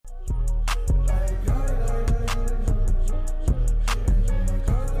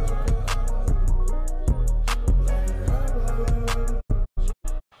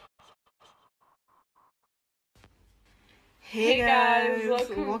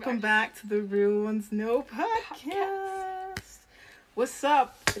Welcome back to the Real Ones Know podcast. What's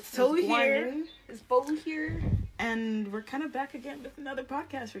up? It's Tolu here. It's Bo here. And we're kind of back again with another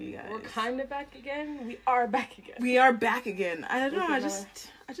podcast for you guys. We're kind of back again. We are back again. We are back again. I don't know. I just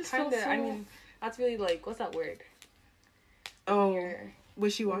kind feel of. so... I mean, that's really like, what's that word? Oh,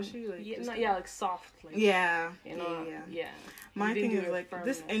 wishy-washy? Like, yeah, like soft. Like, yeah. You know, yeah. My thing is like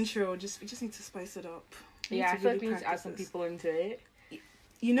this intro. We just need to spice it up. Yeah, I feel like we need to add some people into it.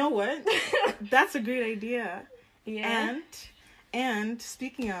 You know what? That's a great idea. Yeah. And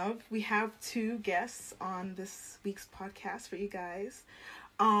speaking of, we have two guests on this week's podcast for you guys.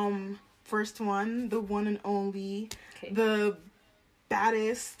 First one, the one and only, the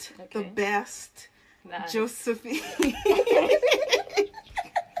baddest, the best, Josephine.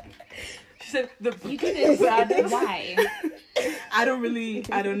 She said the baddest. Why? I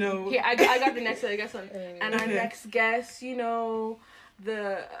don't know. Here, I got the next one. And our next guest, you know,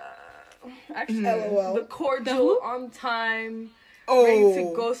 the the cordial, on time, ready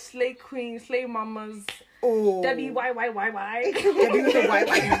to go, slay queen, slay mamas. Debby Y. Debby with a Y.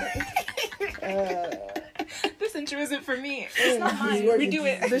 This intro isn't for me. It's not mine. Redo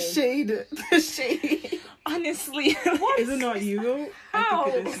it. The shade. Honestly, is it not you though?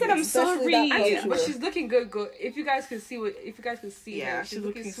 How? I said I'm sorry. But she's looking good. If you guys could see yeah, her, she's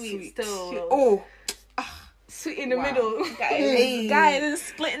looking sweet still. Sweet in the middle. Guys,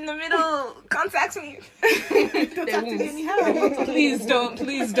 split in the middle. Contact me. Don't talk to me anyhow. Please don't.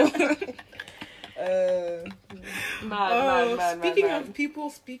 Speaking of people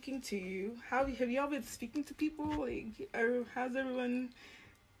speaking to you, have y'all been speaking to people? Like, or how's everyone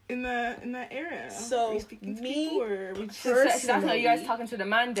in that era? So, are you speaking to people, or are we That's how you guys talking to the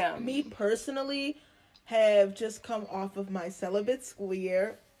man down. Me personally have just come off of my celibate school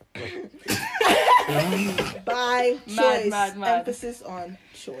year. By choice. Emphasis on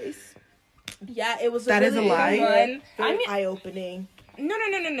choice. Yeah, it was that really is a lie. Very eye-opening.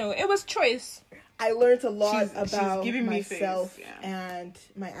 No. It was choice. I learned a lot about giving myself and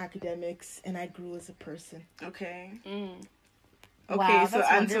my academics, and I grew as a person. Okay. Wow, okay,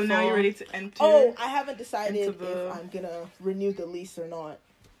 so now you're ready to enter. Oh, I haven't decided if I'm gonna renew the lease or not.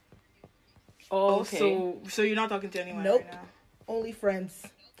 Oh, okay. So you're not talking to anyone right now? Only friends.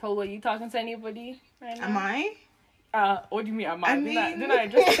 Tola, you talking to anybody right now? Am I? What do you mean? Am I? I mean, didn't I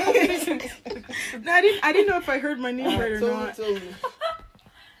address the conversation? No, I didn't know if I heard my name right or not.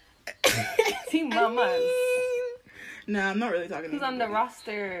 Team mamas. No, I'm not really talking to Who's on the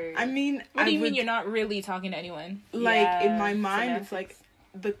roster? I mean, what do you mean you're not really talking to anyone? Like, in my mind, it's like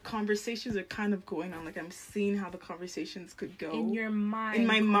the conversations are kind of going on. Like, I'm seeing how the conversations could go. In your mind. In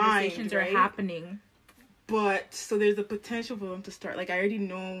my mind, conversations are happening. But, so there's a potential for them to start. Like, I already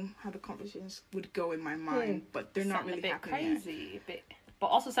know how the conversations would go in my mind, but they're not really happening crazy. But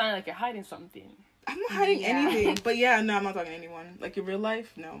also sounding like you're hiding something. I'm not hiding anything. But yeah, no, I'm not talking to anyone. Like, in real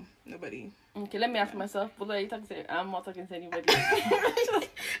life, no, nobody. Okay, let me ask myself. What are you talking to? I'm not talking to anybody.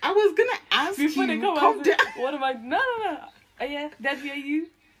 I was gonna ask before you. They come down. What am I? No. Oh yeah, Debbie, are you?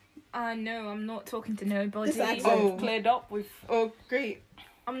 No, I'm not talking to nobody. Cleared up with. Oh, great.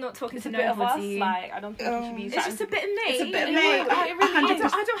 I'm not talking to nobody. Nobody. Like, I don't think you should be. It's just a bit of me. It's a bit of me.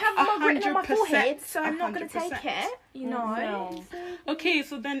 I don't have my written on my forehead, so I'm not going to take it. You know. No. Okay,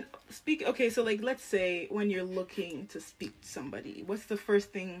 so then so like, let's say when you're looking to speak to somebody, what's the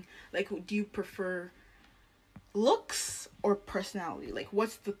first thing? Like, do you prefer looks or personality? Like,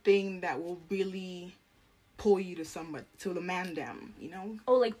 what's the thing that will really pull you to the man down? You know?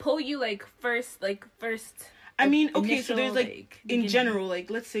 Oh, like pull you first. I mean, okay, so there's in beginning. general,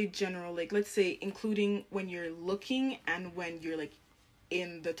 let's say including when you're looking and when you're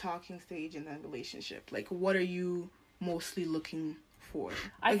in the talking stage in that relationship. Like, what are you mostly looking for?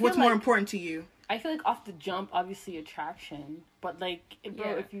 What's more important to you? I feel like off the jump, obviously attraction, but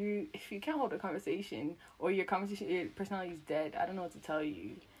if you can't hold a conversation or your personality is dead, I don't know what to tell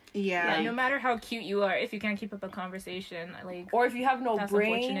you. Yeah. No matter how cute you are, if you can't keep up a conversation, or if you have no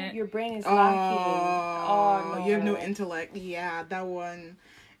brain, your brain is lacking. Oh, no. You have no intellect. Yeah, that one.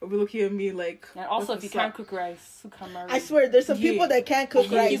 It'll be looking at me like. And also, if you can't cook rice, I swear, there's some people that can't cook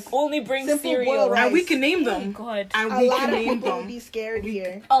rice. You only bring simple cereal, rice. And we can name them. Oh, God. And we can name people them. Be scared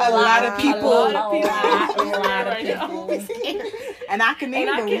here. A lot of people. A lot of people. And I can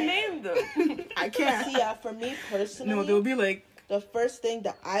name them. I can't. See, for me personally, no, they'll be like. The first thing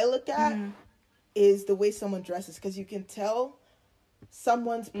that I look at is the way someone dresses, because you can tell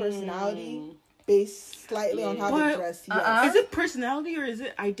someone's personality based slightly on how they dress. Is it personality or is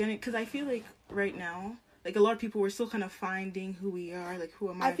it identity? Because I feel like right now, like a lot of people, we're still kind of finding who we are, like who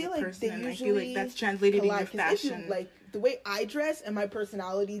am I as a like person, they and I usually feel like that's translated in your fashion. Like the way I dress and my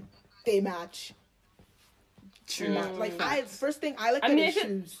personality, they match. True. Like first thing I look at is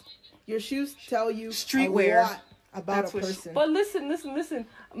shoes. Your shoes tell you streetwear a lot about a person. But listen.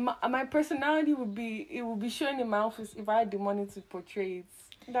 My personality would be showing in my outfits if I had the money to portray it.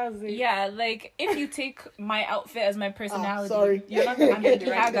 That's it. Yeah, like if you take my outfit as my personality, sorry. you're not gonna get the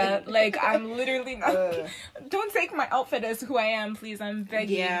Gaga. Like I'm literally not. Don't take my outfit as who I am, please. I'm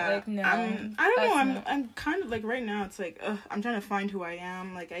begging. Yeah, like no. I don't know. I'm kind of like right now. It's like I'm trying to find who I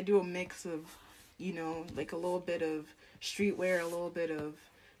am. Like I do a mix of, you know, like a little bit of streetwear, a little bit of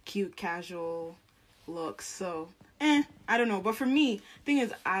cute casual looks. So I don't know. But for me, thing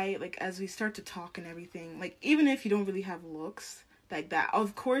is, I like as we start to talk and everything. Like even if you don't really have looks like that,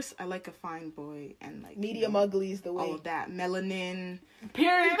 of course I like a fine boy and like medium ugly is the way. All of that melanin.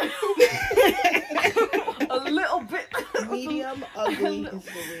 Period. A little bit. Medium ugly is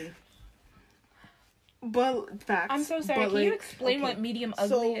the way. But facts. I'm so sorry. Can you explain what medium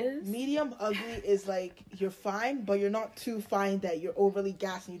ugly is? Medium ugly is like you're fine, but you're not too fine that you're overly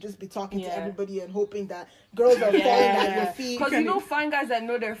gassed and you just be talking to everybody and hoping that girls are falling at your feet. Because you know, fine guys that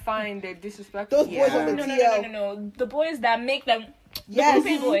know they're fine, they're disrespectful. Those boys are the TL. No. The boys that make them. Yes.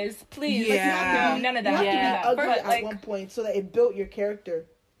 The boys, please. Yeah. None of that. You have to be ugly But, at one point so that it built your character.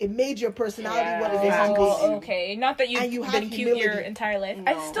 It made your personality what it is. Oh, okay. Not that you've been cute humility. your entire life.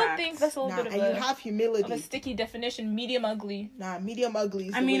 No, I still think that's a little bit of you have humility. of a sticky definition. Medium ugly. Medium ugly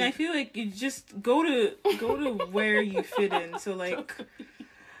is I mean, I feel like you just go to where you fit in. So like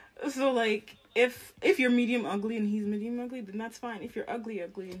if you're medium ugly and he's medium ugly, then that's fine. If you're ugly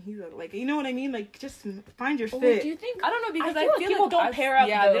and he's like, you know what I mean? Like just find your fit. Do you think? I don't know because I feel like people don't pair up.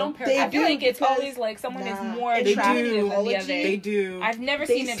 Yeah, though. they don't pair up. I feel like it's always like someone is more They attractive do. than the other. They do. I've never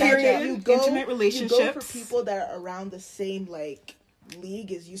seen it. Intimate relationships. You go for people that are around the same like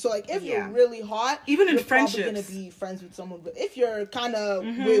league as you. So like if you're really hot, even in you're friendships, probably gonna be friends with someone. But if you're kind of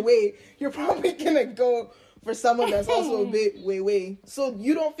way, you're probably gonna go for someone that's also a bit way. So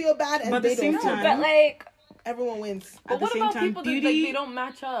you don't feel bad, and they don't. But like. Everyone wins. But what about people that like, they don't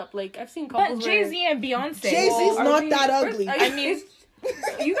match up? Like I've seen couples. But Jay-Z and Beyonce. Jay-Z's not that ugly. I mean,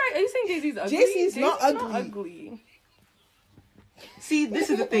 you guys, are you saying Jay-Z's ugly? Jay-Z's not ugly. See, this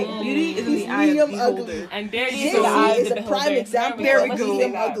is the thing. Beauty is in the eye of the beholder. And there you Jay-Z go. is a prime example There of we go.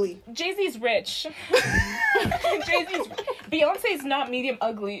 medium ugly. Jay-Z's rich. Beyonce's not medium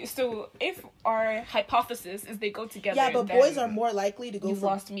ugly. So if our hypothesis is they go together. Yeah, but boys are more likely to go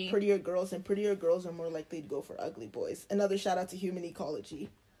for me. prettier girls, and prettier girls are more likely to go for ugly boys. Another shout out to human ecology.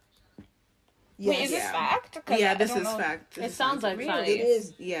 Yes. Wait, is this fact? Yeah, this is fact. It sounds like science. It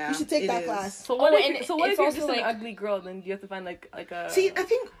is. Yeah, you should take that class. So what if you're just an ugly girl? Then you have to find like a. See, I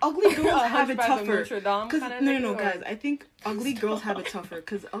think ugly girls have it tougher. Because no, guys. I think ugly girls have it tougher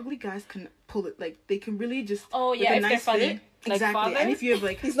because ugly guys can pull it. Like they can really just. Oh yeah, if they're funny. Fit, exactly, and if you have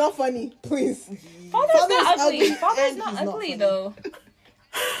like. He's not funny, please. Father's not ugly. Father's not ugly though.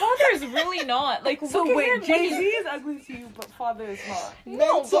 Father is really not. Like, so wait, Jay-Z is ugly to you, but Father is not.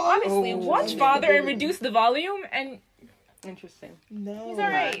 No, but honestly, watch Father and reduce the volume and... Interesting. No. He's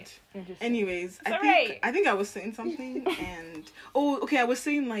alright. Anyways, I think I was saying something and... I was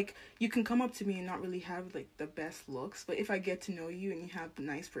saying, like, you can come up to me and not really have, like, the best looks, but if I get to know you and you have a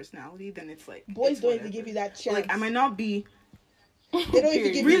nice personality, then it's, like... Boys don't even give you that chance. Like, I might not be... They don't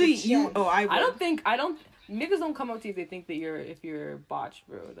even give really, you a chance. I don't... Niggas don't come up to you if they think that if you're botched,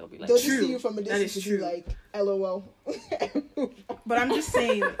 bro. They'll be like, they'll just see you from a distance and be like, LOL. But I'm just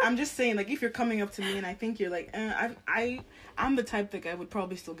saying, like, if you're coming up to me and I think you're like, I'm the type that I would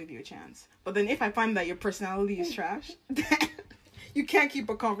probably still give you a chance. But then if I find that your personality is trash, then you can't keep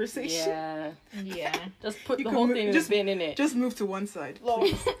a conversation. Yeah. Just put the whole thing in a bin in it. Just move to one side.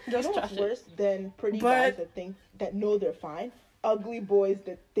 Just what's worse than pretty guys that know they're fine? Ugly boys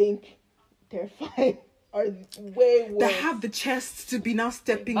that think they're fine. Are way worse. That have the chest to be now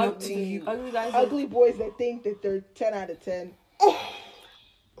stepping up to you. Ugly boys that think that they're 10 out of 10. Oh!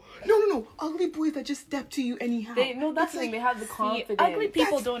 No. Ugly boys that just step to you anyhow. That's the thing. They have the confidence. Ugly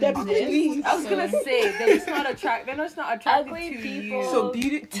people don't exist. I was gonna say they're just not attracted. They're just not attracted ugly to people. you. So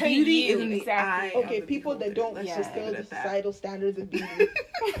beauty is in the eye. Okay, people that don't fulfill the societal standards of beauty.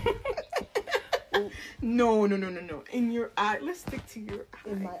 No. In your eye. Let's stick to your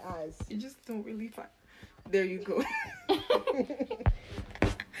eye. In my eyes. You just don't really find. There you go.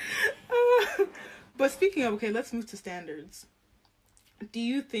 But speaking of, let's move to standards. Do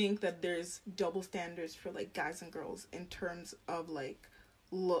you think that there's double standards for like guys and girls in terms of like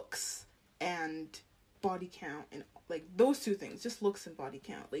looks and body count and like those two things, just looks and body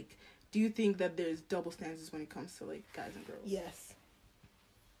count? Like, do you think that there's double standards when it comes to like guys and girls? Yes.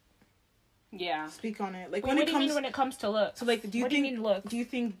 Yeah. Speak on it. Like, Wait, when what it do you comes mean when it comes to looks? So like, do you think looks? do you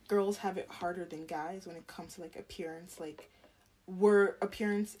think girls have it harder than guys when it comes to like appearance? Like, where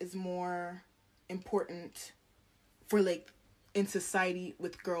appearance is more important for like in society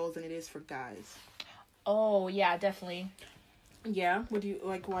with girls than it is for guys? Oh yeah, definitely. Yeah. What do you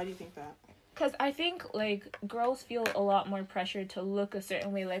like? Why do you think that? Because I think like girls feel a lot more pressure to look a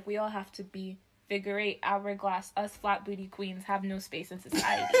certain way. Like we all have to be figure eight, hourglass. Us flat booty queens have no space in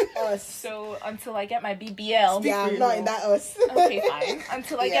society. Us. So until I get my BBL, Yeah, I'm not in that us. okay, fine.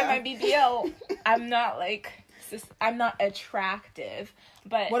 Until I get Yeah. my BBL, I'm not attractive.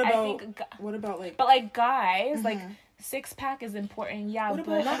 But What about I think, what about like? but like guys, like 6-pack is important. Yeah, What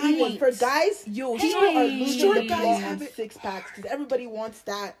but about Not even for guys. Yo, People are short losing the guys plot have on it. 6-packs because everybody wants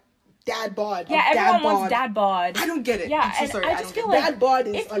that dad bod. yeah, dad everyone bod. wants dad bod. I don't get it. Yeah, I'm so and sorry. I don't just get feel it. like Dad bod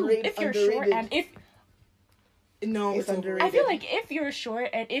is if you're underrated. short and if No, It's it's underrated. I feel like if you're short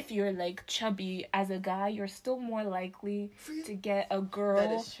and if you're like chubby as a guy, you're still more likely to get a That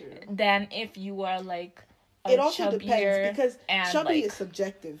girl is true. than if you are like a It also chubbier depends because and chubby like is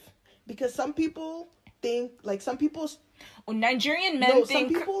subjective. Because some people think like some people's Nigerian men some think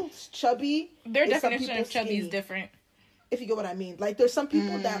people's chubby. their is some definition of people's chubby is skinny. different. If you get what I mean, like there's some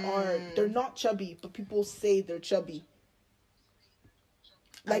people that they're not chubby, but people say they're chubby.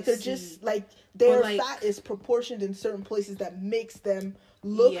 Like they're just like their like- fat is proportioned in certain places that makes them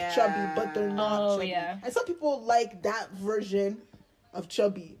look Yeah. chubby, but they're not Oh, chubby. yeah. And some people like that version of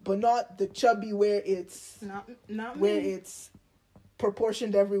chubby, but not the chubby where it's Not where me. it's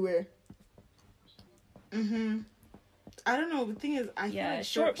proportioned everywhere. I don't know. The thing is, I feel Yeah, like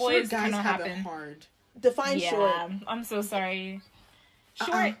short short boys guys cannot have it happen. hard. Define Yeah, short. I'm so sorry. Short,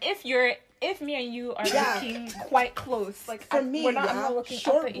 Uh-uh. if me and you are Yeah. looking quite close, like For me, I'm yeah, not looking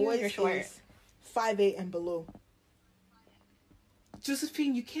short up at you, boys you're short. is 5'8" and below.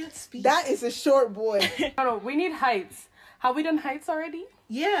 Josephine, you can't speak. That is a short boy. No, we need heights. Have we done heights already?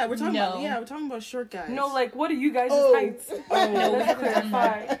 Yeah, we're talking No. about we're talking about short guys. No, like, what are you guys' Oh. heights? No, we Let's haven't done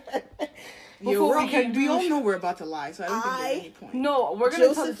clarify. yeah, before we're, we can we do- all know we're about to lie, so I don't think there's any point. No, we're gonna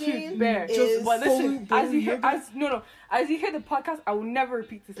tell the Josephine truth there. is But listen, fully as you hear, blue. as you hear the podcast, I will never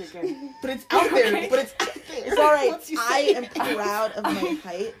repeat this again. But it's out there. Okay. But it's out there. It's all right. Once you I say am it. proud of my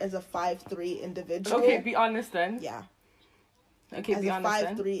height as a 5'3" individual. Okay, be honest then. Yeah, Okay, as be a honest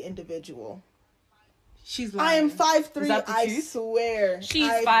then. 5'3" individual. She's I am lying. 5'3". Is that the I truth? swear. She's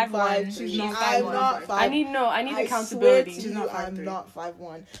I'm 5'1". 5'3". She's not I'm 5'1". not 5'1". I need I accountability. swear to She's you, not I'm 5'3". not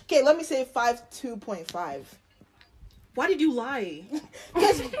 5'1". Okay, let me say 5'2.5". Why did you lie?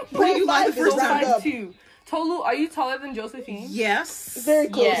 Because Why you lied the 0.5 first is So time? round up. 5'2". Tolu, are you taller than Josephine? Yes. Very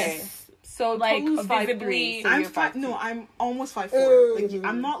close. Yes. So Like, Tolu's 5'3". visibly- So I'm you're 5. 5'2". No, I'm almost 5'4". Ooh. Like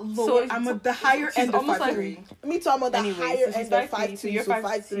I'm not low. So I'm so- at the higher she's end of almost like- 5'3". Me too, I'm on the Anyway, higher so she's end of 5'3", 5'2", so you're so 5'3".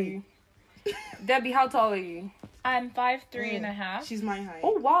 5'3". Debbie, how tall are you? I'm 5'3" and a half. She's my height.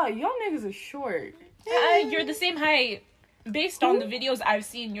 Oh wow, y'all niggas are short. You're the same height. Based on the videos I've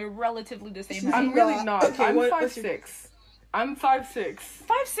seen, you're relatively the same height. I'm really not. Okay, I'm what's your- 5'6". I'm 5'6".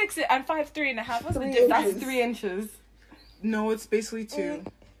 5'6" and 5'3" and a half. What's the 3 difference? That's 3 inches. No, it's basically 2.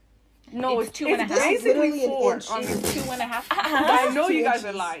 No, It's it's 2 and a it's half. basically Literally an 4. inch. On It's 2.5. I know 2 you guys are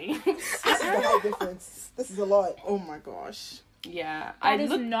inches. lying. This is the height difference. This is a lot. Oh my gosh. Yeah, That I is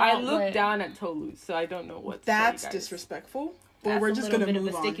look not what- down at Tolu, so I don't know what. That's to tell you guys. disrespectful. But That's we're a just little gonna bit of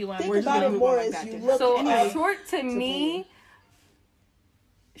move a on. sticky one. Think We're just about gonna it move more on as like you that. look So up short to to me,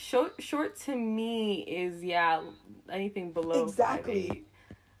 short to me is anything below Exactly.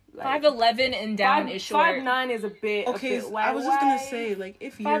 5'8". 5'11" and down is short. 5'9" is a bit. Okay, a bit I was just gonna wide. say, like,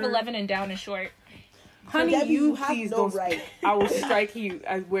 if you're 5'11" and down is short. honey, Debbie, you you have please no don't. right. I will strike you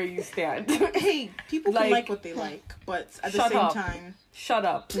as where you stand. hey, people can Like- like what they like, but at the Shut same up. time, Shut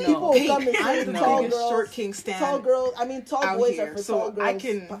up. people No. Hey, come and say I'm the the tall biggest girls. short king stan. Tall girls. I mean, tall out boys here, are for so tall girls. I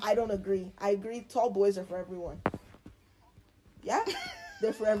can- But I don't agree. I agree. Tall boys are for everyone. Yeah,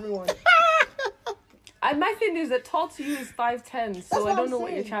 they're for everyone. My thing is that tall to you is 5'10", That's so I what don't I'm know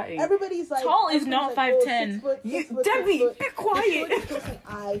what you're saying. chatting. Everybody's like Tall is everybody's not like, 5'10". 6 foot, You, 6 foot, Debbie, 6 foot. be The quiet. shortest person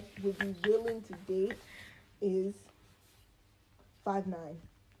I would be willing to date is 5'9".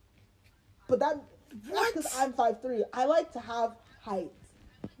 But that's because I'm 5'3". I like to have height.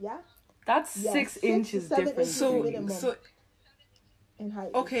 Yeah, That's Yeah, 6 6 to inches 7 difference. inches So, minimum. so in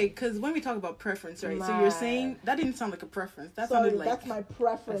height. okay, because when we talk about preference, right? So My- you're saying that didn't sound like a preference. That Sorry, sounded like that's my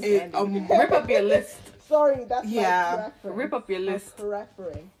preference. a- Rip up your list. Sorry, that's Yeah. my preference. Rip up your list. My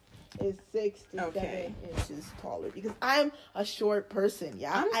preference is 6 to Okay. 7 inches taller because I'm a short person.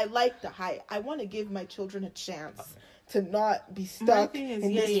 Yeah, I like the height. I want to give my children a chance to not be stuck thing is,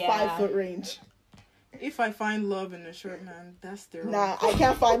 in this yeah. 5 foot range. If I find love in a short man, that's their Nah, I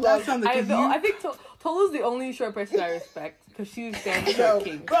can't find love. I think Tolu's the only short person I respect because she's standing Bro, short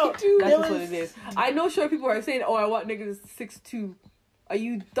king. bro, That's there just what was- it is. I know short people are saying, "Oh, I want niggas 6'2". Are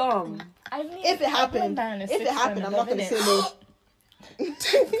you dumb? I mean, If it happened, I'm not gonna say no.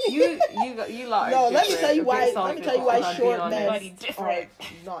 You lot. No, are let me different. tell you A bit why. Let me selfish, tell you if why I'm being short honest. men Everybody's are different.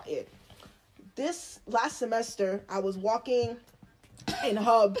 not it. This last semester, I was walking in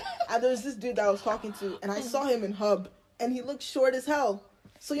Hub, and there was this dude that I was talking to, and I saw him in Hub, and he looked short as hell.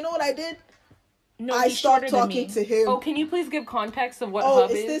 So you know what I did? No, I he's stopped shorter than talking me. to him. Oh, can you please give context of what Oh,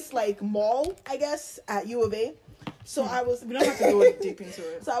 Hub is is? this like mall? I guess at U of A. So I was. We don't have to go deep into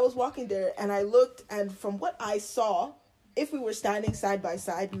it. So I was walking there, and I looked, and from what I saw, if we were standing side by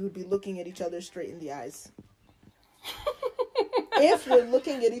side, we would be looking at each other straight in the eyes. If we're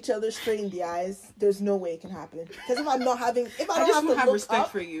looking at each other straight in the eyes, there's no way it can happen. Because if I I don't just have won't to have look respect up,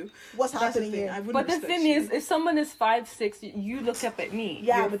 for you. what's That's the happening thing. here? I wouldn't But the respect thing you. is, if someone is 5'6", you look up at me.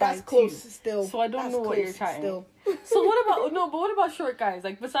 Yeah, You're but that's 5'2". close still. So I don't That's know what you're close trying. still. So what about short guys?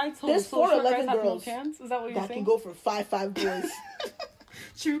 Like besides Tolu, There's so short 4'11" guys have no girls chance? Is that what you're That saying? can go for 5'5" boys.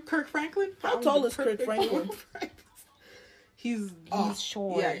 True, Kirk Franklin. How Found tall the is Kirk perfect Franklin? one. He's He's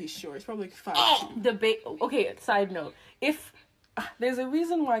short. Yeah, he's short. He's probably like 5'2". Okay, side note. If there's a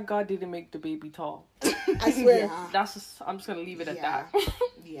reason why God didn't make the baby tall. I swear. Yeah. That's just, I'm just gonna leave it at Yeah. that.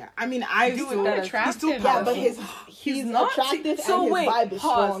 Yeah, I mean, I Do still it that he's still attractive. Yeah, but powerful. he's not attractive so and his wait, vibe is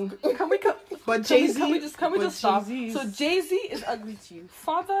pause. strong. Can we But Can Jay-Z, we just stop? Jay-Z So Jay-Z is ugly to you.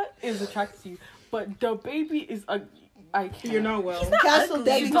 Father is attracted to you. But the baby is ugly. I can't. You're not well. Cancel She's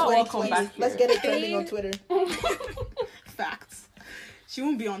Debby not welcome 2020. back Let's here. get it trending on Twitter. Facts. She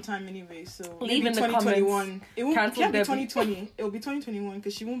won't be on time anyway, so Leave maybe in the 2021. comments. It won't. It Cancel can't be Debbie. 2020. It'll be 2021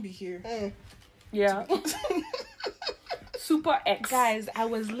 because she won't be here. Yeah. Super X. Guys, I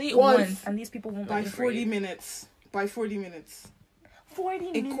was late Once. once, and these people won't By let me 40 breathe. minutes. By 40 minutes. 40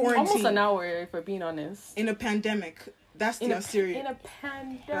 In minutes. quarantine. Almost an hour, if we're being honest. In a pandemic. That's the serious. In a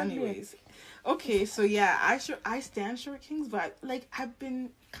pandemic. Anyways. Okay, so yeah, I stand short kings, but like I've been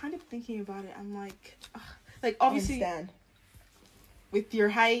kind of thinking about it. I'm like, ugh, like obviously Understand. with your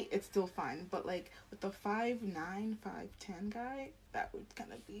height it's still fine, but like with the 5'9", 5'10" guy, that would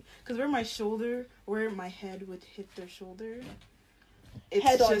kind of be because where my head would hit their shoulder, it's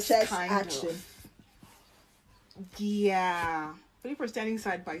Head on just chest kind action. of, yeah. But if we're standing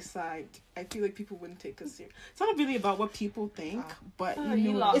side by side, I feel like people wouldn't take us serious. It's not really about what people think, but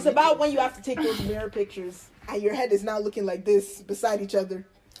you lost It's about when you have to take those mirror pictures and your head is now looking like this beside each other.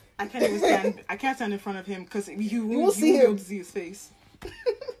 I can't even stand. I can't stand in front of him because you will won't see be him. able to see his face.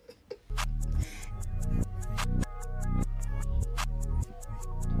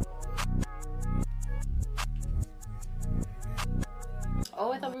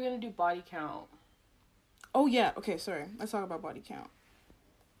 Oh, I thought we were gonna do body count. Oh yeah. Okay. Sorry. Let's talk about body count.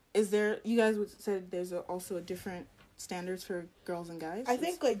 Is there? You guys said there's also a different standards for girls and guys. I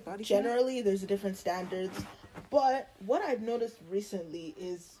think like body count? generally there's different standards, but what I've noticed recently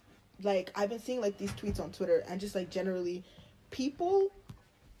is like I've been seeing like these tweets on Twitter and just like generally people,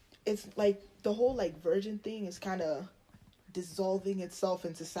 it's like the whole like virgin thing is kind of dissolving itself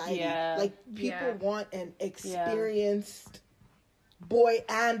in society. Yeah. Like people Yeah. want an experienced boy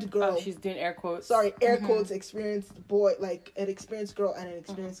and girl. Oh, she's doing air quotes. Sorry, air quotes, experienced boy, like an experienced girl and an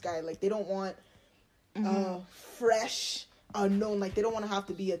experienced guy. Like they don't want fresh, unknown. Like they don't want to have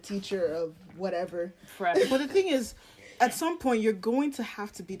to be a teacher of whatever. Fresh. But the thing is, at some point you're going to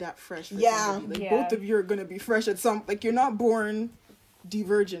have to be that fresh. For Yeah. somebody. Like Yeah. both of you are gonna be fresh at some. Like you're not born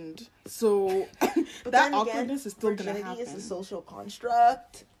divergent, so But that then again, awkwardness is still gonna virginity happen. is a social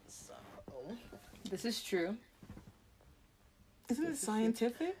construct. So This is true. Isn't it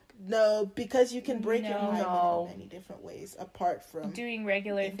scientific? no, because you can break your hymen No. in many different ways apart from. Doing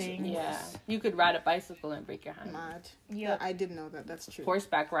regular things. Yeah. You could ride a bicycle and break your hand. Mad. Yep. I didn't know that. That's true.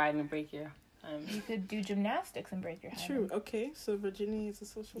 Horseback ride and break your You could do gymnastics and break your hand. True. Okay. So virginity is a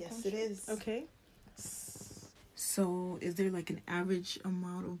social. Yes, construct. it is. Okay. So, is there like an average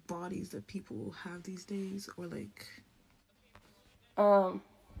amount of bodies that people have these days, or like?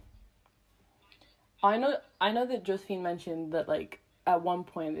 I know that Josephine mentioned that like at one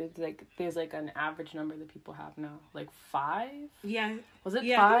point it's like there's like an average number that people have now, like 5. Yeah. Was it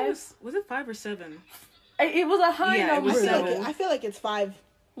Yeah. 5? Was it 5 or 7? It was a high Yeah, it number. was seven. I feel like it's 5.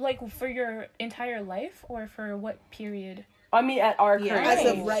 Like for your entire life or for what period? I mean, at our Yeah. current As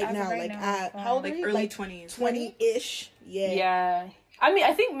age. of right As of now, right like now, at it's how old Like are you? early Like 20s. 20-ish. Yeah. Yeah. I mean,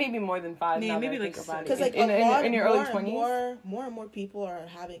 I think maybe more than 5. Yeah, now maybe that I like think about it. Because like in, a lot, in your more early and 20s. more and more people are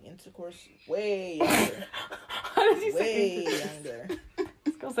having intercourse way younger. What did you Way say? younger.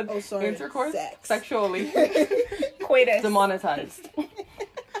 This girl said Oh, sorry. intercourse, Sex. sexually Coitus. demonetized.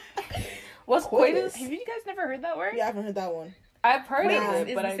 What's coitus? Have you guys never heard that word? Yeah, I haven't heard that one. I've heard Coitus of it,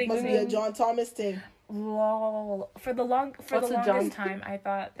 is but the I same Must didn't. be a John Thomas thing. Lol. For the What's a longest John- time, I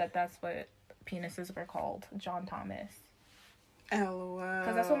thought that's what penises were called. John Thomas. LOL.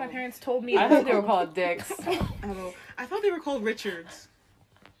 Because that's what my parents told me. I thought they were called dicks. LOL. I thought they were called Richards.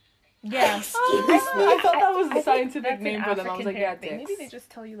 Yeah. I thought that was I the think scientific that's name an for them. I was like, African yeah, hair thing. dicks. Maybe they just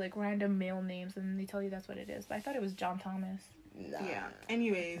tell you like random male names and they tell you that's what it is. But I thought it was John Thomas. Nah. Yeah.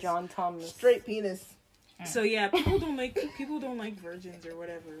 Anyways. John Thomas. Straight penis. So yeah, people don't like virgins or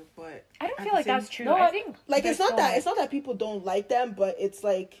whatever, but I don't at feel the like same- that's true. No, I think Like there's it's not so that much- it's not that people don't like them, but it's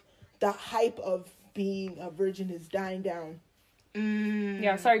like the hype of being a virgin is dying down.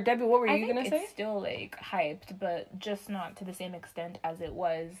 Yeah, sorry, Debbie, what were I you think gonna say? it's still like hyped, but just not to the same extent as it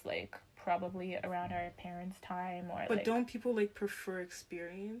was like probably around our parents' time or But like. don't people like prefer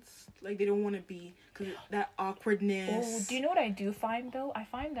experience? Like they don't want to be because that awkwardness. Oh, do you know what I do find though? I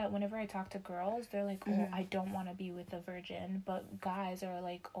find that whenever I talk to girls, they're like, "Oh, Mhm. I don't want to be with a virgin," but guys are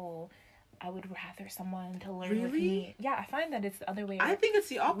like, "Oh, I would rather someone to learn with Really? me." Yeah, I find that it's the other way I around. think it's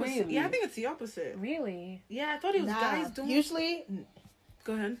the opposite. Really? Yeah, I think it's the opposite. Really? Yeah, I thought it was Nah, guys don't. usually,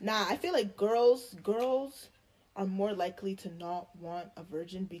 Go ahead. nah. I feel like girls are more likely to not want a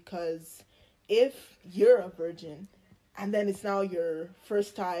virgin because if you're a virgin, and then it's now your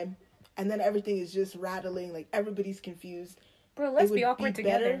first time, and then everything is just rattling, like everybody's confused. Bro, let's would be awkward be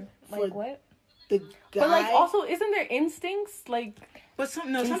together. better Like for- what? The guy, But like, also, isn't there instincts like? But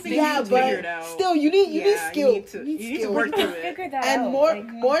something yeah, you need to figure it but out. still, you need Yeah, skill. You need to, You need skill. work through it. Figure that And out. more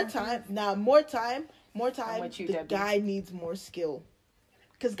like, time. Nah, more time. I'm with you, The Debbie. guy needs more skill,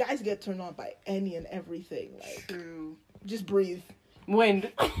 because guys get turned on by any and everything. Like, True. just breathe.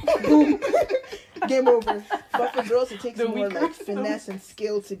 Wind. Boom. Game over. But for girls, it takes The more weaker like finesse and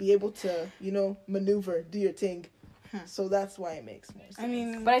skill to be able to, maneuver, do your thing. So that's why it makes more sense. I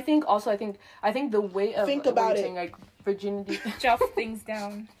mean, But I think the way of Think what about you're it. saying, like virginity. jot things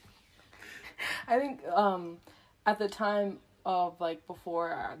down. I think at the time of like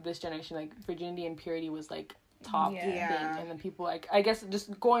before this generation, like virginity and purity was like top Yeah. thing, Yeah. and then people like I guess just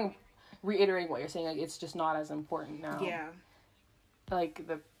reiterating what you're saying, like it's just not as important now. yeah. Like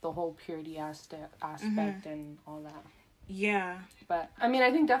the whole purity aspect and all that. Yeah. But I mean,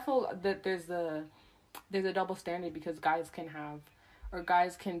 I think definitely that there's a double standard because guys can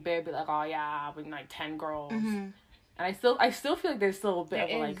bear be like, oh yeah, with like 10 girls. Mm-hmm. And I still feel like there's still a bit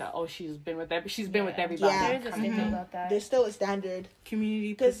There of is. like a, she's been with everybody. Yeah. There is a stigma about that. There's still a standard,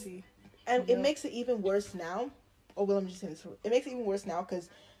 Community 'Cause- pussy. and Yeah. it makes it even worse now. Oh well, I'm just saying this. It makes it even worse now because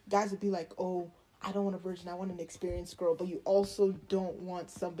guys would be like, oh, I don't want a virgin. I want an experienced girl. But you also don't want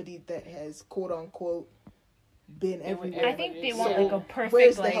somebody that has quote unquote been everywhere. I think they want So, like a perfect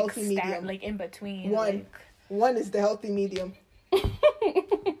where's the like healthy medium? like in between. One. Like, One is the healthy medium.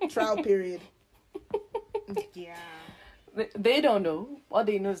 Trial period. Yeah. They don't know. All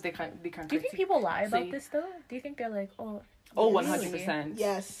they know is they can't. do you think people lie about See. this though? Do you think they're like, oh, Oh, Yes. 100%.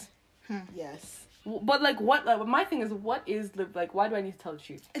 Yes. Hmm. Yes. But like, what? Like, my thing is, what is the like? Why do I need to tell the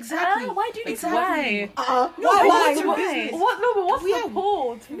truth? Exactly. why do you need to Exactly. lie? No, Why but lie? what's your Why? business? What? No, but what's Yeah. the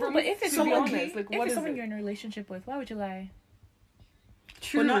point? No, but if it's to someone, be honest, like, if what it's is someone it? you're in a relationship with, why would you lie?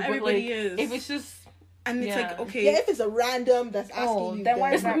 True, But not but, everybody like, is. If it's just And it's Yeah. like, okay. Yeah, if it's a random that's asking Oh, you, then why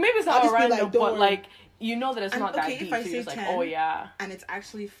is it's, that- maybe it's I'll not just be random, like, don't but worry. like you know that it's And not that okay, deep. if I So say you're just like, 10, oh yeah. and it's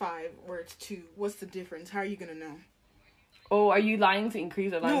actually 5 or it's 2, what's the difference? How are you gonna know? Oh, are you lying to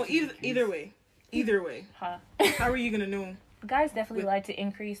increase or lying No, to either decrease? either way. Huh? How are you gonna know? Guys definitely With- lie to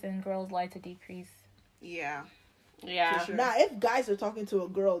increase and girls lie to decrease. Yeah. Yeah. For sure. nah, if guys are talking to a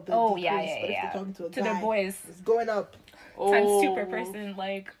girl, they'll Oh, decrease, yeah, but if yeah. they're talking to a To guy, their boys. it's going up. Times Oh. super person,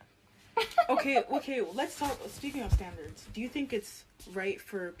 like Okay, let's talk. Speaking of standards, do you think it's right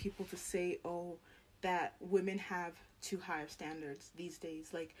for people to say, oh, that women have too high of standards these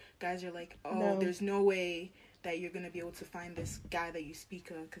days? Like, guys are like, oh, No. there's no way that you're going to be able to find this guy that you speak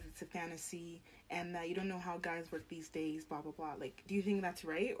of because it's a fantasy and that you don't know how guys work these days, blah, blah, blah. Like, do you think that's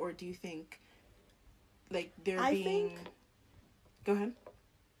right? Or do you think, like, I think- Go ahead.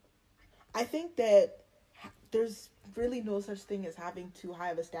 I think that there's really no such thing as having too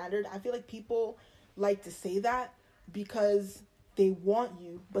high of a standard. I feel like people like to say that because they want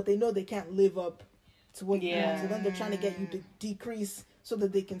you, but they know they can't live up to what you want. So then they're trying to get you to decrease so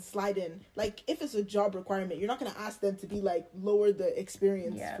that they can slide in. Like, if it's a job requirement, you're not going to ask them to be like, lower the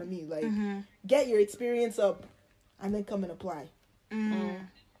experience Yeah. for me. Like, Mm-hmm. get your experience up and then come and apply. Mm.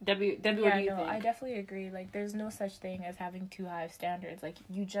 Debbie, what do you think? I definitely agree. Like, there's no such thing as having too high of standards. Like,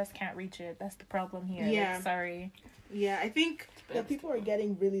 you just can't reach it. That's the problem here. Yeah. Like, sorry. Yeah, I think... Yeah, people are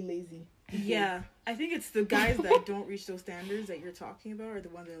getting really lazy. Yeah, I think it's the guys that don't reach those standards that you're talking about are the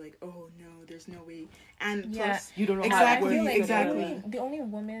ones that are like, oh no, there's no way. And plus, you don't know exactly, how I feel like exactly. the only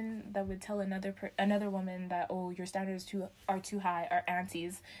woman that would tell another woman that, oh, your standards are too high are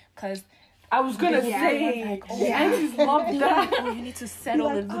aunties, because I was gonna say, like, oh, aunties love that. oh, you need to settle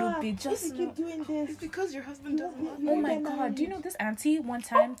Like, a little bit. Just if you keep doing this, It's because your husband doesn't love oh you. my god, do you know this auntie one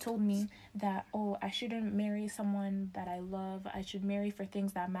time told me that, oh, I shouldn't marry someone that I love. I should marry for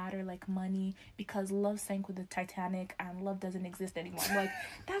things that matter, like money, because love sank with the Titanic and love doesn't exist anymore. I'm like,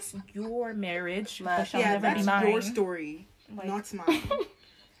 that's your marriage, but shall Yeah, never be that's mine. your story, Like- not mine.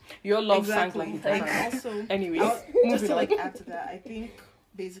 Your love Exactly. sank like And also, Anyways, just moving to on. like add to that, I think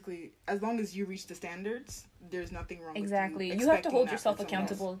basically as long as you reach the standards, there's nothing wrong. Exactly. With You have to expecting hold that yourself from someone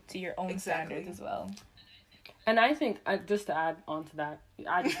else. accountable to your own Exactly. standards as well. And I think, just to add on to that,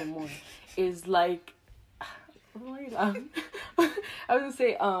 add even more, is like, what are you, I was gonna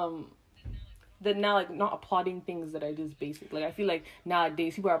say, that now, like, not applauding things that are just basic. Like, I feel like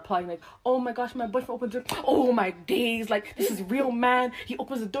nowadays people are applauding, like, oh my gosh, my boyfriend opens the door. Oh my days, like, this is real man. He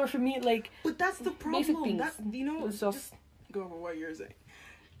opens the door for me, like. But that's the Basic problem. things. That's, you know, It's just- just go over what you're saying.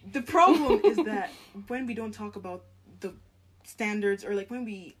 The problem is that when we don't talk about the standards, or like when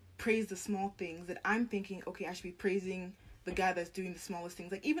we praise the small things, that I'm thinking, okay, I should be praising the guy that's doing the smallest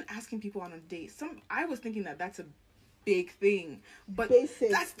things. Like even asking people on a date. I was thinking that that's a big thing, but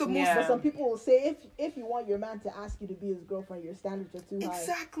basic. that's the most. Yeah. But some people will say if you want your man to ask you to be his girlfriend, your standards are too high.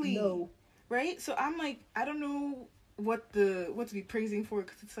 Exactly. No. Right? So I'm like, I don't know what to be praising for,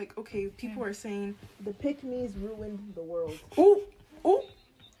 because it's like, okay, people are saying The pick-me's ruined the world. Ooh.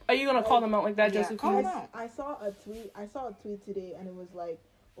 Are you gonna call them out like that, Yeah, Josephine? call them out. I saw a tweet today, and it was like,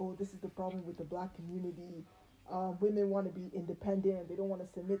 oh, this is the problem with the black community. Women want to be independent and they don't want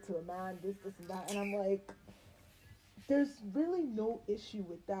to submit to a man, this and that. And I'm like, there's really no issue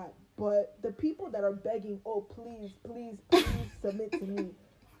with that. But the people that are begging, oh, please submit to me,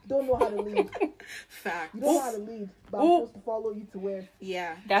 don't know how to lead. fact. You don't know how to lead, but I'm Ooh. supposed to follow you to where.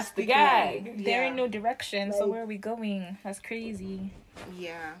 Yeah. That's the Speak guy. up. There Yeah. ain't no direction, so Like- where are we going? That's crazy.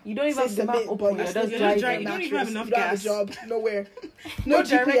 Yeah. You don't even Say have the map submit, but open. you're It still does you're drive not driving. you. You don't even have enough You don't have a gas. job, nowhere. No No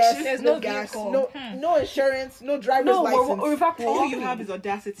direction. GPS, There's no no gas, vehicle. no insurance, no driver's No, license. we're in fact All you walking. have is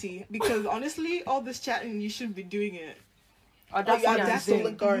audacity, because honestly, all this chatting, you shouldn't be doing it. Oh, Audacity you have and that Zing.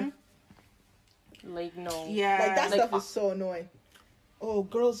 stolen car. Mhm. Like, no. Yeah. Like that Like, stuff is so annoying. Oh,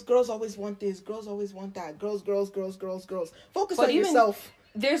 girls always want this. Girls always want that. Girls. Focus But on even- yourself.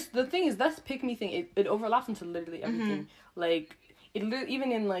 There's the thing is that's pick me thing. It overlaps into literally everything. Mm-hmm. Like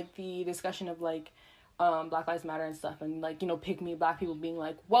even in like the discussion of like Black Lives Matter and stuff, and like, you know, pick me black people being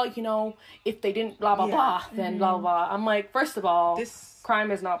like, well, you know, if they didn't blah blah Yeah. blah, then blah blah. I'm like, first of all, This.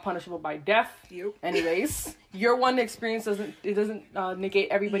 crime is not punishable by death. Yep. Anyways, your one experience doesn't negate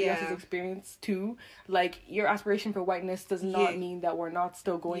everybody Yeah. else's experience too. Like, your aspiration for whiteness does not Yeah. mean that we're not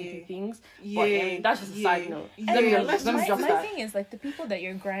still going Yeah. through things. Yeah. But I mean, that's just a side note. Yeah. Let me Yeah, let me My just that. thing is, like, the people that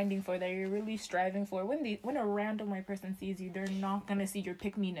you're grinding for, that you're really striving for, when a random white person sees you, they're not gonna see your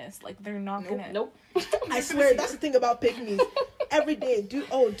pick-me-ness. Like, they're not gonna. Nope. I swear that's the thing about pick-me's. Every day, do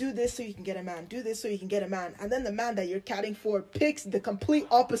this so you can get a man. Do this so you can get a man. And then the man that you're catting for picks the complete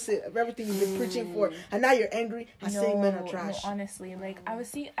opposite of everything you've been preaching for. And now you're angry and saying men are trash. No, honestly, like,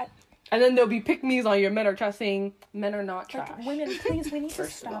 And then there'll be pick-me's on your men are trash saying men are not trash. like, women, please, we need to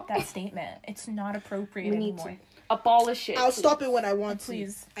First of stop that statement. It's not appropriate We need anymore. to abolish it. I'll stop it when I want to.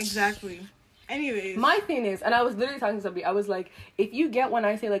 Please. Exactly. Anyways. My thing is, and I was literally talking to somebody, I was like, if you get when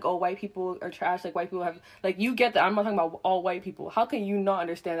I say, like, oh, white people are trash, like, white people have, like, you get that I'm not talking about all white people. How can you not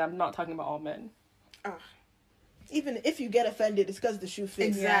understand that I'm not talking about all men? Even if you get offended, it's because the shoe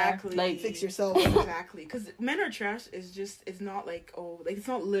fits. Exactly. Like, Fix yourself. Exactly. Because men are trash is just, it's not like, oh, like, it's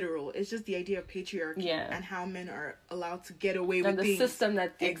not literal. It's just the idea of patriarchy. Yeah. And how men are allowed to get away And with the things. system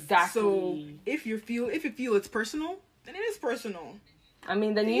that So exactly. if you feel it's personal, then it is personal. I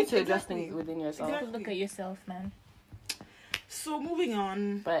mean, then you need to address Exactly. things within yourself. Exactly. Look at yourself, man. So moving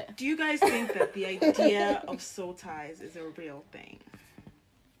on. But Do you guys think that the idea of soul ties is a real thing?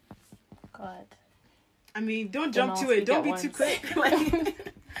 God. I mean, don't Then jump I'll to it. speak Don't at be once. too quick. Like,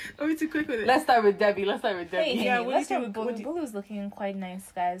 don't be too quick with it. let's start with Debbie. Hey, Yeah, what do you let's start think- with what Bulu. do you- Bulu's looking quite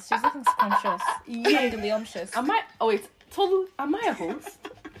nice, guys. She's looking scrumptious. Yeah. Delicious. Am I? Oh wait, Tolu. Am I a host?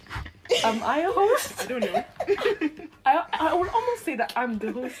 Am I a host? I don't know. I would almost say that I'm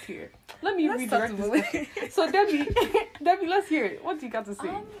the host here. Let me redirect this question. So Debbie, let's hear it. What do you got to say?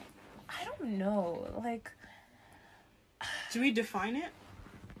 I don't know. Like, Do we define it?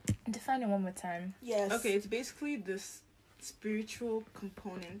 Define it one more time. Yes. Okay, it's basically this spiritual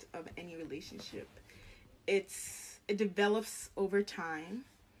component of any relationship. It develops over time,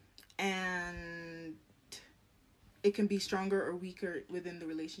 and it can be stronger or weaker within the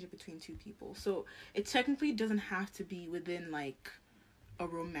relationship between two people. So it technically doesn't have to be within like a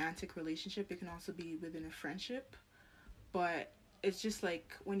romantic relationship. It can also be within a friendship. But it's just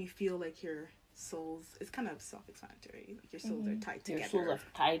like when you feel like your souls, it's kind of self-explanatory. Like your souls are tied together. Your souls are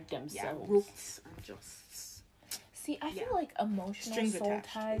tied Yeah, themselves. roots are just... See, I feel Yeah. like emotional Strings soul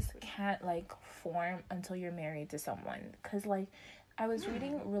attached, ties basically. can't like form until you're married to someone. Cause like, I was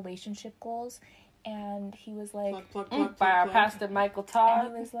reading relationship goals, and he was like, By our pastor Michael and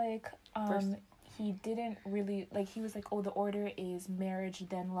Todd. he was like, he didn't really like. He was like, oh, the order is marriage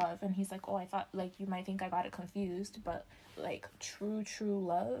then love, and he's like, oh, I thought like you might think I got it confused, but like true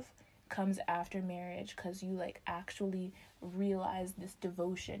love comes after marriage, because you like actually realize this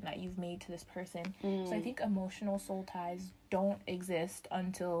devotion that you've made to this person. So I think emotional soul ties don't exist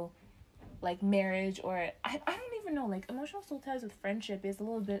until like marriage, or I don't even know, like emotional soul ties with friendship is a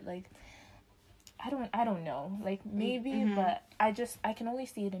little bit like I don't know, like maybe, but I can only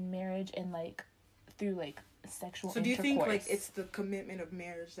see it in marriage and like through like sexual So do you intercourse. think like it's the commitment of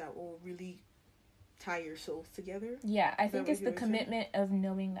marriage that will really tie your souls together? Yeah, I Is that think what it's the you were saying? commitment of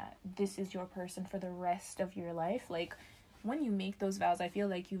knowing that this is your person for the rest of your life. Like when you make those vows, I feel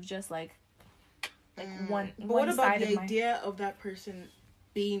like you've just like one. But what about side the of my... idea of that person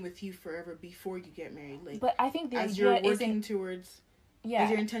being with you forever before you get married? Like, But I think the as idea you're working isn't. towards, Yeah, as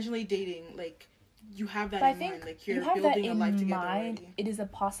you're intentionally dating, like you have that but I in think mind. Like you're you have that building a in life together mind. already. It is a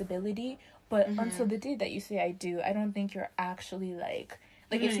possibility, but until the day that you say I do, I don't think you're actually like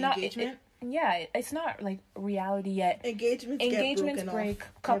Even it's an not. engagement? It's not like reality yet. Engagements Engagements get break,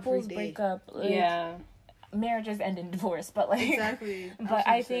 broken off couples every day. break up. Like, Yeah. marriages end in divorce, but like Exactly. But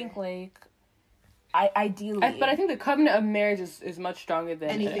I think like ideally, But I think the covenant of marriage is much stronger than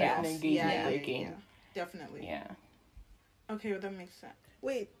anything an else. engagement breaking. Yeah. Definitely. Yeah. Okay, well that makes sense.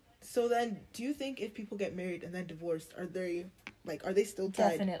 Wait, so then do you think if people get married and then divorced, are they still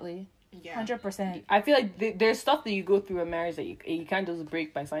tied? definitely Yeah. 100%. I feel like there's stuff that you go through in marriage that you can't just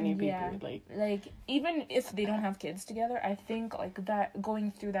break by signing Yeah. paper. Like even if they don't have kids together, I think like that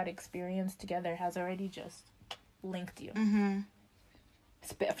going through that experience together has already just linked you.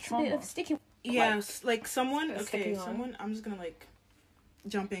 It's a bit of It's a trauma. bit of sticky. Yes, like someone. It's a Okay, sticky one. someone. I'm just gonna like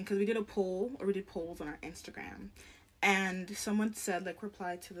jump in because we did a poll, or we did polls on our Instagram, and someone said like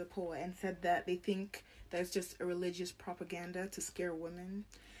replied to the poll and said that they think that it's just a religious propaganda to scare women.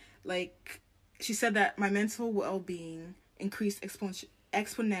 Like she said that my mental well-being increased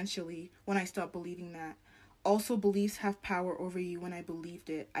exponentially when I stopped believing that. Also, beliefs have power over you. When I believed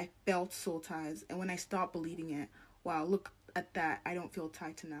it, I felt soul ties, and when I stopped believing it, wow, look at that, I don't feel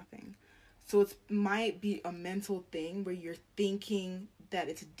tied to nothing. So it might be a mental thing where you're thinking that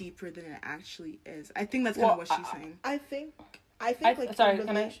it's deeper than it actually is. I think that's kind of what she's saying. I think like sorry, in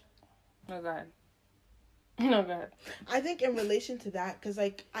can I? relation- No, go ahead. No, go ahead. I think in relation to that, because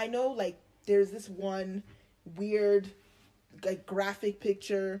like I know like there's this one weird like graphic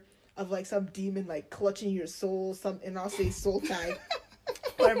picture of like some demon like clutching your soul, and I'll say soul tie.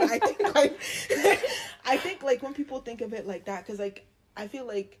 Whatever. I think like when people think of it like that, because like I feel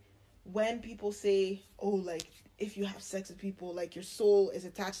like when people say, oh, like if you have sex with people, like your soul is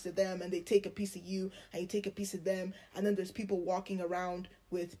attached to them and they take a piece of you and you take a piece of them, and then there's people walking around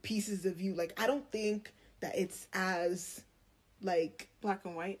with pieces of you, like I don't think that it's as like Black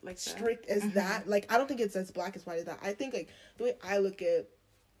and white, like that. strict as that. Like I don't think it's as black as white as that. I think like the way I look at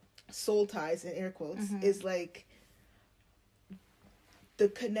soul ties in air quotes is like the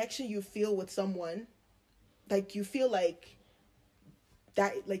connection you feel with someone, like you feel like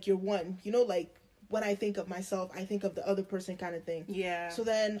that, like you're one, you know, like when I think of myself, I think of the other person kind of thing. Yeah. So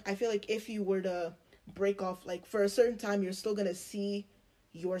then I feel like if you were to break off, like for a certain time, you're still gonna see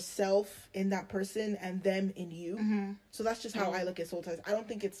yourself in that person and them in you. So that's just how I look at soul ties. I don't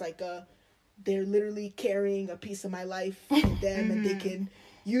think it's like they're literally carrying a piece of my life in them and they can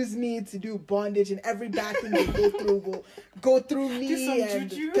use me to do bondage, and every bad thing they go through will go through me, and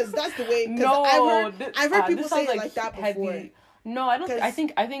because that's the way. No, I've heard people this say sounds it like that before. heavy. No, I don't. I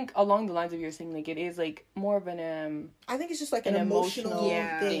think along the lines of you're saying, like it is like more of an I think it's just like an emotional emotional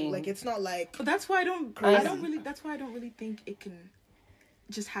thing. thing. Like it's not like. But that's why I don't Crazy. That's why I don't really think it can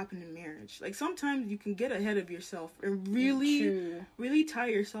just happen in marriage. Like, sometimes you can get ahead of yourself and really tie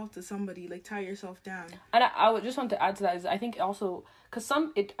yourself to somebody, like, tie yourself down. And I would just want to add to that is I think also, because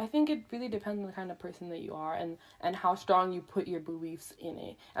I think it really depends on the kind of person that you are and how strong you put your beliefs in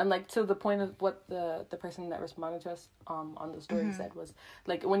it. And, like, to the point of what the person that responded to us on the story said was,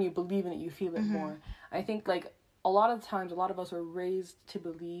 like, when you believe in it, you feel it more. I think, like, a lot of times, a lot of us were raised to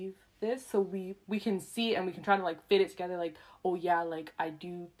believe this, so we can see it and we can try to, like, fit it together, like, oh yeah, like, I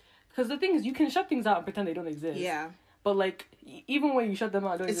do, because the thing is, you can shut things out and pretend they don't exist. Yeah. But, like, even when you shut them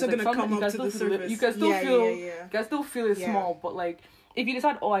out, it's still gonna come up to the surface. You can still feel it small, but, like, if you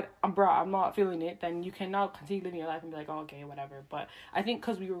decide, oh, I'm not feeling it, then you can now continue living your life and be like, oh, okay, whatever. But I think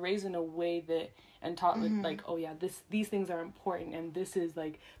because we were raised in a way that, and taught, like, oh yeah, these things are important, and this is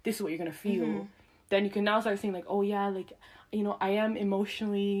what you're gonna feel, then you can now start saying, like, oh yeah, like, you know, I am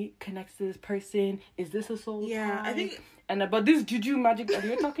emotionally connected to this person. Is this a soul tie? I think... And about this juju magic that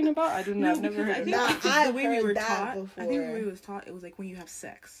you're talking about, I don't know. I've never heard of that. The way we were taught, I think the way it was taught, it was like when you have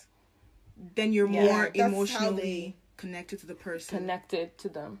sex, then you're more emotionally connected to the person. Connected to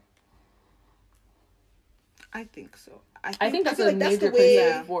them. I think so. I think that's a major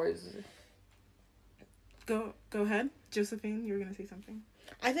percent for. Go ahead, Josephine. You were gonna say something.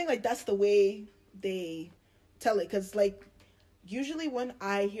 I think, like, that's the way they tell it, because, like, usually when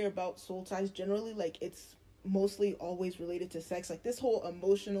I hear about soul ties, generally, like, it's mostly always related to sex. Like, this whole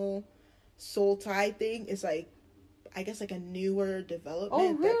emotional soul tie thing is, like, I guess, like, a newer development.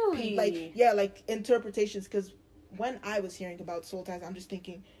 Oh, really? Like interpretations, because when I was hearing about soul ties, I'm just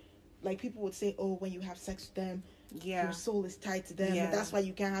thinking, like, people would say, oh, when you have sex with them, your soul is tied to them, and that's why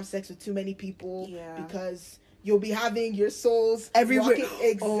you can't have sex with too many people, because you'll be having your souls everywhere.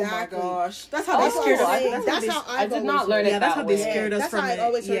 Exactly. Oh my gosh, that's how they scared us. That's how I did not learn it. That's how they scared us from it. That's how I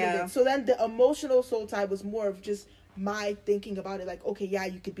always heard of it. So then the emotional soul tie was more of just my thinking about it, like, okay, yeah,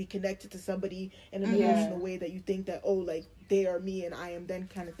 you could be connected to somebody in an emotional way that you think that, oh, like, they are me and I am them,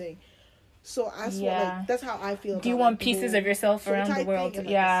 kind of thing. So like, that's how I feel. Do you want pieces of yourself around the world? And,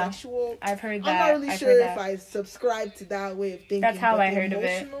 like, sexual. I've heard that. I'm not really sure if I subscribe to that way of thinking. That's how I heard of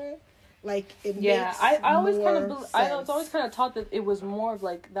it. Like, it makes I always kind of I was sense. always kind of taught that it was more of,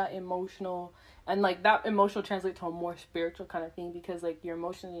 like, that emotional, and, like, that emotional translate to a more spiritual kind of thing, because, like, your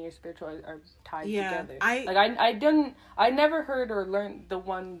emotions and your spiritual are tied together. I never heard or learned the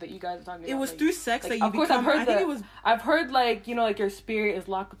one that you guys are talking about. It was like, through sex, like, you of course, become. I've heard, like, you know, like, your spirit is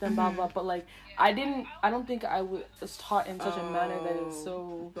locked with them, blah blah. But, like, I don't think I was taught in such a manner that it's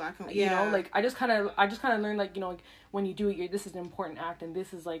so black and you know, like, I just kind of learned, like, you know, like, when you do it, this is an important act, and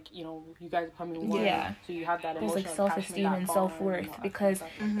this is, like, you know, you guys becoming one. Yeah. So you have that emotional. There's, like, self-esteem and self-worth, because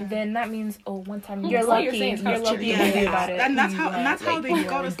then that means, oh, one time you're lucky about it, and that's how they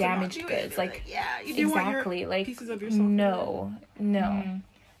got us damaged goods. Like, you do exactly, want your pieces of yourself. No.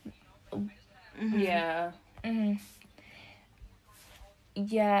 Yeah.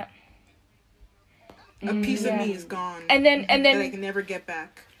 Yeah. A piece of me is gone, and then that I can never get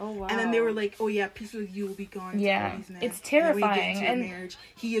back. Oh wow! And then they were like, "Oh yeah, pieces of you will be gone." Yeah, it's terrifying. And marriage,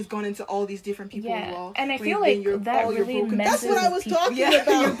 he has gone into all these different people as well. And I feel like that really messes. That's what I was talking about.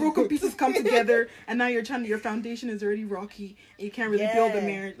 Your broken pieces come together, and now your foundation is already rocky, and you can't really build a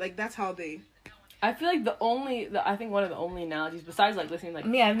marriage. Like, that's how they. I feel like I think one of the only analogies, besides, like, listening, like,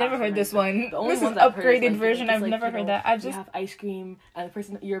 I've never heard this one. The only one upgraded version. I've never heard that. You have ice cream, and the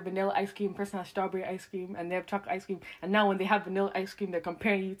person, your vanilla ice cream, person has strawberry ice cream, and they have chocolate ice cream, and now when they have vanilla ice cream, they're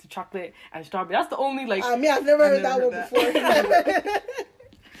comparing you to chocolate and strawberry. That's the only, like. I've never heard that one before.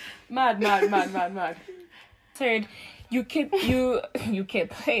 Mad. Third, you keep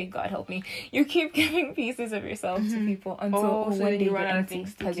hey, God help me, you keep giving pieces of yourself to people until one day you run out of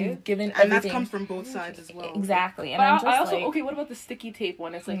things because you've given everything. And that comes from both sides as well. Exactly. And but I also, okay, what about the sticky tape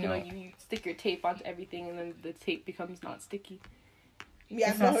one? It's like, you know, you stick your tape onto everything and then the tape becomes not sticky.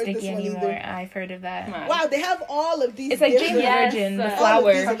 Yeah, it's not sticky anymore. I've heard of that. Wow, they have all of these. It's like Jane Virgin, the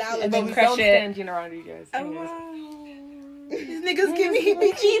flower, and then crush it. Around you guys. These niggas give me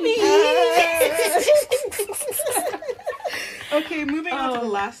heebie-jeebies. Okay, moving on to the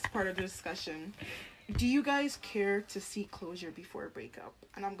last part of the discussion. Do you guys care to seek closure before a breakup?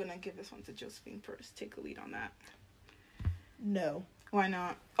 And I'm gonna give this one to Josephine first. Take a lead on that. No. Why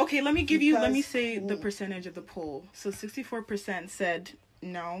not? Okay, let me say the percentage of the poll. So 64% said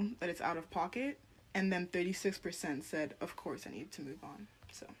no, that it's out of pocket, and then 36% said, of course, I need to move on.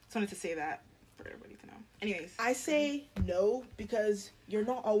 So just wanted to say that for everybody to know. Anyways, I say no because you're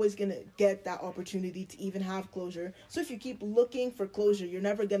not always gonna get that opportunity to even have closure. So if you keep looking for closure, you're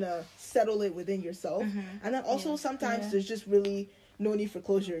never gonna settle it within yourself. And then also sometimes there's just really no need for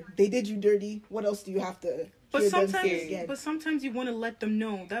closure. They did you dirty. What else do you have to But hear them say again? sometimes you want to let them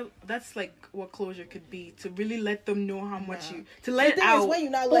know that's like what closure could be, to really let them know how much to let The it thing out. is, when you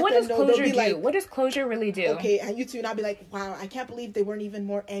not But let what them does know, they'll closure be do? like, What does closure really do? okay, and you two not be like, wow, I can't believe they weren't even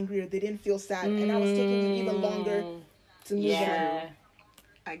more angry or they didn't feel sad, and I was taking you even longer to move on.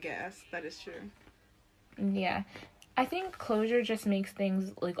 I guess that is true. Yeah. I think closure just makes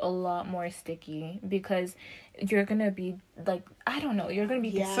things like a lot more sticky because you're gonna be like, I don't know, you're gonna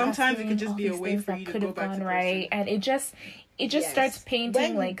be discussing Sometimes it could just all be a these way things for that you to could go have back gone to right, and it just Yes. starts painting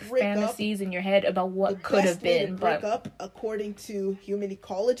When you like break up, fantasies in your head about The what could have best way to been. break But up, according to human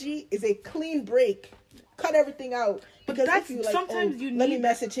ecology, is a clean break. Cut everything out. But Because that's if you like, sometimes you let me need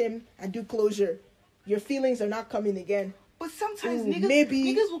message him and do closure, your feelings are not coming again. But sometimes Ooh,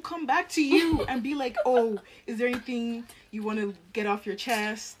 niggas will come back to you and be like, oh, is there anything you want to get off your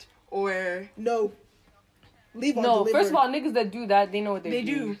chest? Or No. Leave on No, delivery. first of all, niggas that do that, they know what they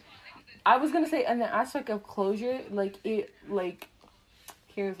do. I was gonna say, in the aspect of closure, like, it, like,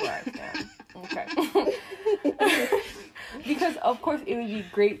 here's where I stand. Okay. Because, of course, it would be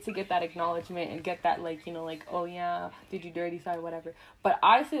great to get that acknowledgement and get that, like, you know, like, oh, yeah, did you dirty, sorry, whatever. But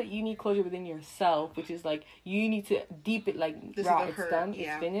I feel that you need closure within yourself, which is, like, you need to deep it, like, This raw, is the it's hurt, done,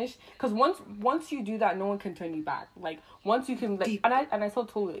 yeah. it's finished. Because once you do that, no one can turn you back. Like, once you can, like, Deep. and I so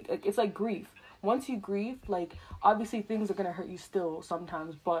totally, like, it's like grief. Once you grieve, like, obviously things are gonna hurt you still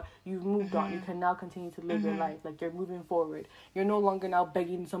sometimes, but you've moved on. You can now continue to live your life. Like, you're moving forward. You're no longer now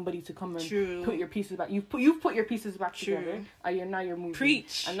begging somebody to come and True. put your pieces back. You've put your pieces back True. together. You're moving.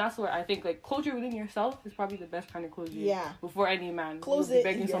 Preach. And that's where I think, like, closure within yourself is probably the best kind of closure. Yeah. Before any man. Close You'll be it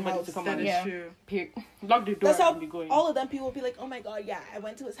begging in your somebody house. to come That on is Yeah. true. lock the door That's how and be going. all of them people will be like, oh my god, yeah, I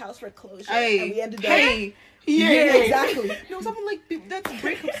went to his house for closure. Hey, and we ended up. hey. Yeah, exactly. No, something like that's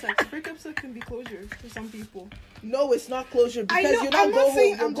breakup sex. Breakup sex can be closure for some people. No, it's not closure because I know, you're not I'm not going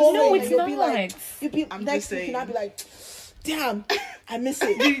saying- home. I'm You're just going no, home it's and you'll be like, not. you'll be I'm next just week. You're not be saying. like, damn, I miss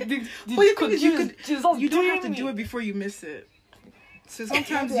it. But the thing is, you don't have to do it before you miss it. So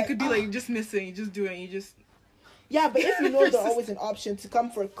sometimes you could be like, you just miss it, you just do it, and you just. Yeah, but if you know there's always an option to come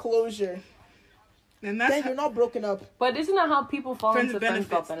for closure, And that's then you're not broken up. But isn't that how people fall friends into with friends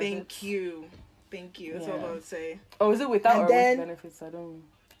benefits. without benefits? Thank you. That's all I would say. Oh, is it without And or then- with benefits? I don't know.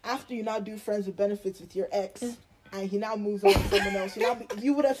 After you now do friends with benefits with your ex, and he now moves on to someone else,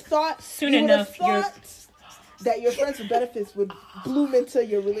 you would have thought Soon you would have enough, you're- thought that your friends with benefits would bloom into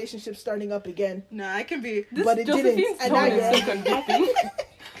your relationship starting up again. Nah, I can be. But it didn't. Josephine's And now tone you're is so angry. convicting.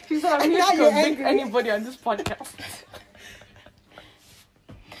 She said, I'm And here now to you're convict angry. anybody on this podcast.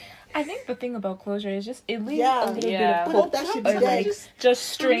 I think the thing about closure is just it leaves Yeah. a little Yeah. bit But of that hope should be or dead. like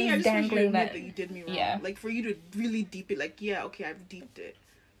just For me, I strings just wish you dangling admit that. that you did me wrong. Yeah. Like for you to really deep it, like yeah, okay, I've deeped it,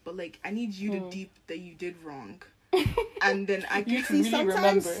 but like I need you to deep that you did wrong, and then I You can can See, really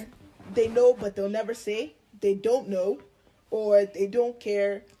sometimes remember. they know, but they'll never say. They don't know, or they don't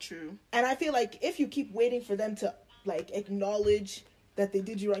care. True. And I feel like if you keep waiting for them to like acknowledge that they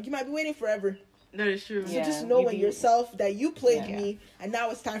did you wrong, you might be waiting forever. That is true. So Yeah, just know you in do. yourself that you played Yeah. me, and now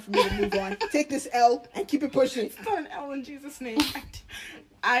it's time for me to move on. Take this L and keep it pushing. It's not an L in Jesus' name.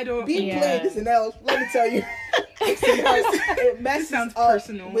 I don't. Being Yeah. played is an L. Let me tell you, it messes sounds up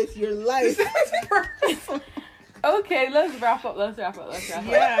personal. with your life. Okay, let's wrap up.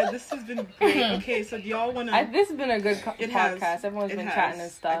 Yeah, this has been great. Okay, so do y'all wanna? This has been a good It podcast. has. Everyone's It been has. chatting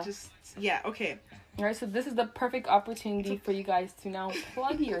and stuff. Yeah. Okay. All right, so this is the perfect opportunity for you guys to now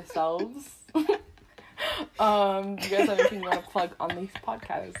plug yourselves. You guys have anything you want to plug on these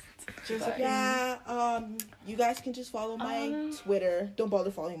podcasts? Josephine. Yeah, you guys can just follow my Twitter. Don't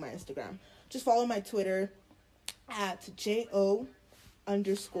bother following my Instagram. Just follow my Twitter at JO_OKUNLOLA.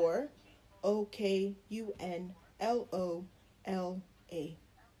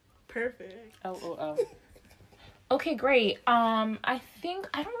 Perfect. LOL. Okay, great. I think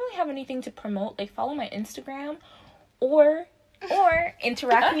I don't really have anything to promote. Like, follow my Instagram or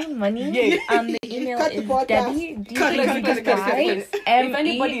interact with money. Yeah. The email Cut the is podcast. Debbie Cut it. If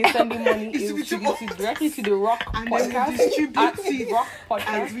anybody is sending money, it It's should be directly to the Rock And then we Podcast distribute at it Rock Podcast,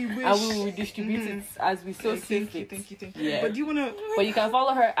 as we wish. and we will redistribute it as we so see Thank you. fit. Yeah. But do you wanna? But you can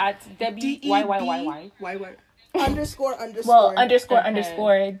follow her at Debby YYYY. YY. Underscore. well underscore Okay.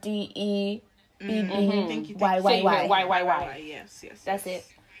 underscore DEBB Thank you. YYY. Yes. That's it.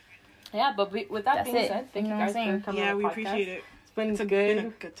 Yeah, but with that That's being it. said, thank You you know guys what I'm for saying? coming Yeah, on we the podcast. appreciate it. It's been It's good. been a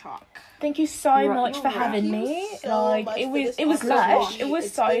good talk. Thank you so You're much for right. having Thank me. you so Like much it for was this it was opportunity. lush. It was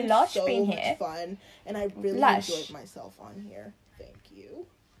It's so been lush so being much here. fun, and I really Lush. enjoyed myself on here. Thank you.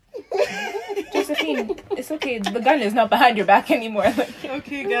 Josephine, it's okay. The gun is not behind your back anymore. Like,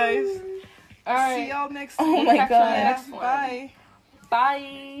 Okay, guys. All right. See y'all next Oh week. my Catch you on the God. next one. Bye.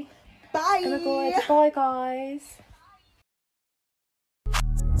 Bye. Bye. Bye, guys.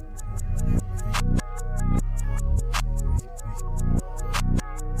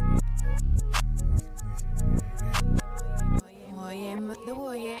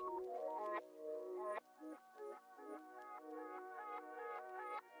 Oye,